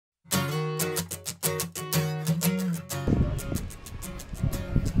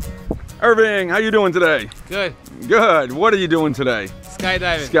Irving, how you doing today? Good. Good. What are you doing today?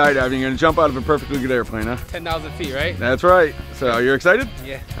 Skydiving. Skydiving. You're gonna jump out of a perfectly good airplane, huh? 10,000 feet, right? That's right. So you're excited?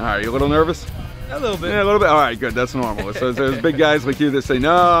 Yeah. All right. You a little nervous? A little bit. Yeah, a little bit. All right. Good. That's normal. So there's big guys like you that say,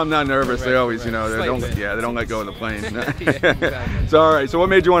 "No, I'm not nervous." They always, you know, they don't let go of the plane. Yeah, exactly. So all right. So what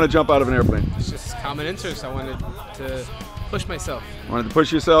made you want to jump out of an airplane? It's just common interest. I wanted to push myself. Wanted to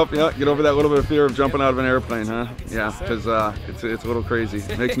push yourself? Yeah. Get over that little bit of fear of jumping out of an airplane, huh? Yeah. Because it's a little crazy.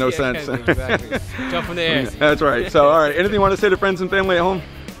 It makes no sense. Exactly. Jump in the air. That's right. So all right. Anything you want to say to friends and family at home?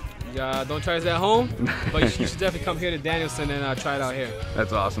 Don't try this at home, but you should definitely come here to Danielson and try it out here.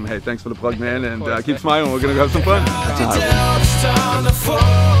 That's awesome. Hey, thanks for the plug, man, and keep smiling. We're going to have some fun.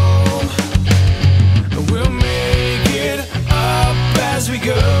 We'll make it up as we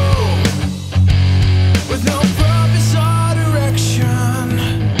go, with no purpose or direction.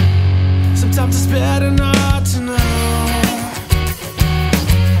 Sometimes it's better not to know.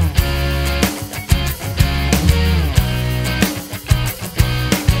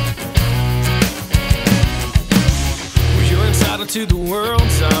 To the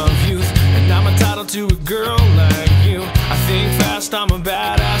worlds of youth, and I'm entitled to a girl like you. I think fast, I'm a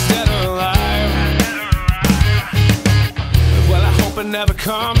badass, dead or alive. Well, I hope it never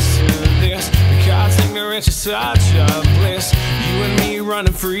comes to this, because ignorance is such a bliss. You and me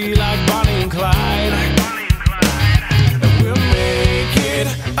running free like Bonnie and Clyde. And we'll make it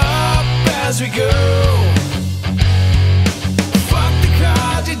up as we go. Fuck the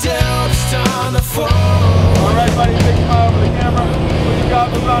cards you dealt, it's time to fall. All right, buddy, big smile for the camera. Put your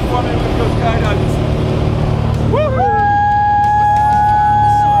goggles on for me. Let's go skydiving. Woohoo!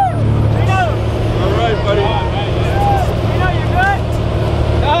 All right, buddy. You know you're good?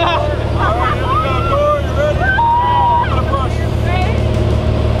 All right, here we go. Cool, you ready? I'm gonna push.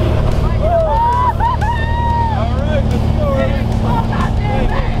 All right, let's go.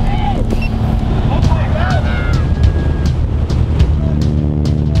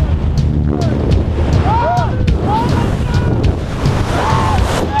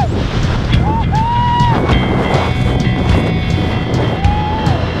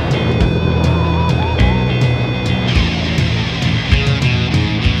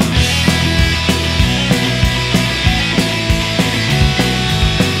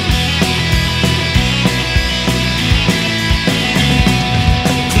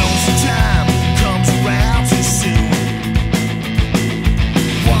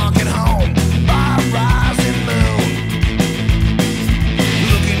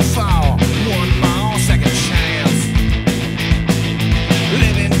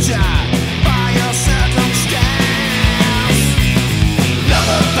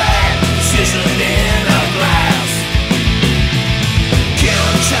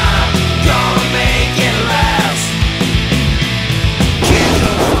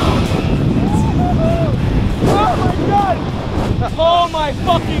 Oh my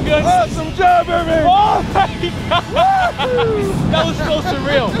fucking goodness! Awesome job, Irving! Oh my god! That was so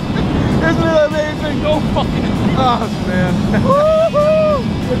surreal. Isn't it amazing? So fucking Oh, man. Woohoo!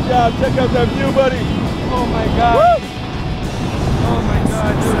 Good job. Check out that view, buddy. oh my god. Woo! Oh my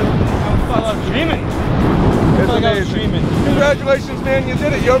god, dude. I was dreaming. It's like I was amazing. dreaming. Congratulations, man. You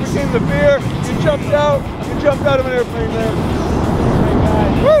did it. You overcame the fear. You jumped out. You jumped out of an airplane there. Oh my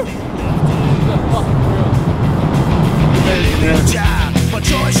god. Woo! This is fucking real. Job, what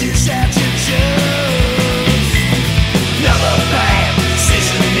choices have to choose? Another bad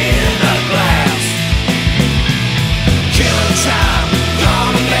decision in the glass. Killing time,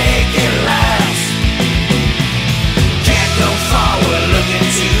 gonna make it last. Can't go forward, looking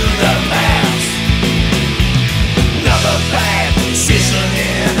to the past. Another bad decision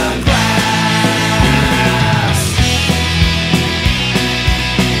in the glass.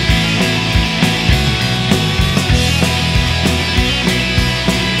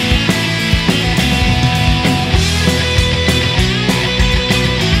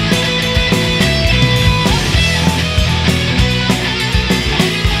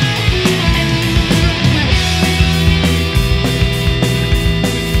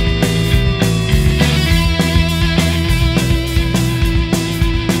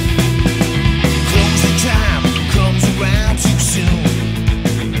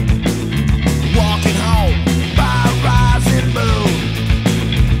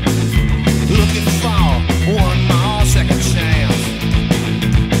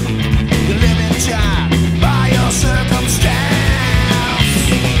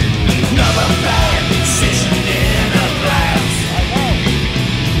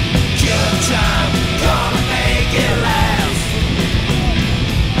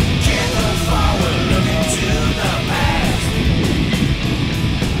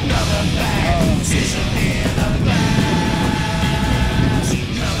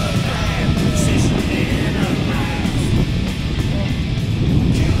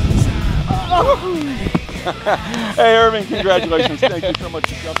 Hey, Irving, congratulations. Thank you so much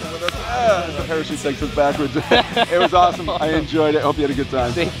for jumping with us. The parachute takes us backwards. It was awesome. I enjoyed it. Hope you had a good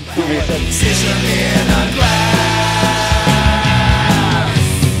time. Thank you. Position in a glass.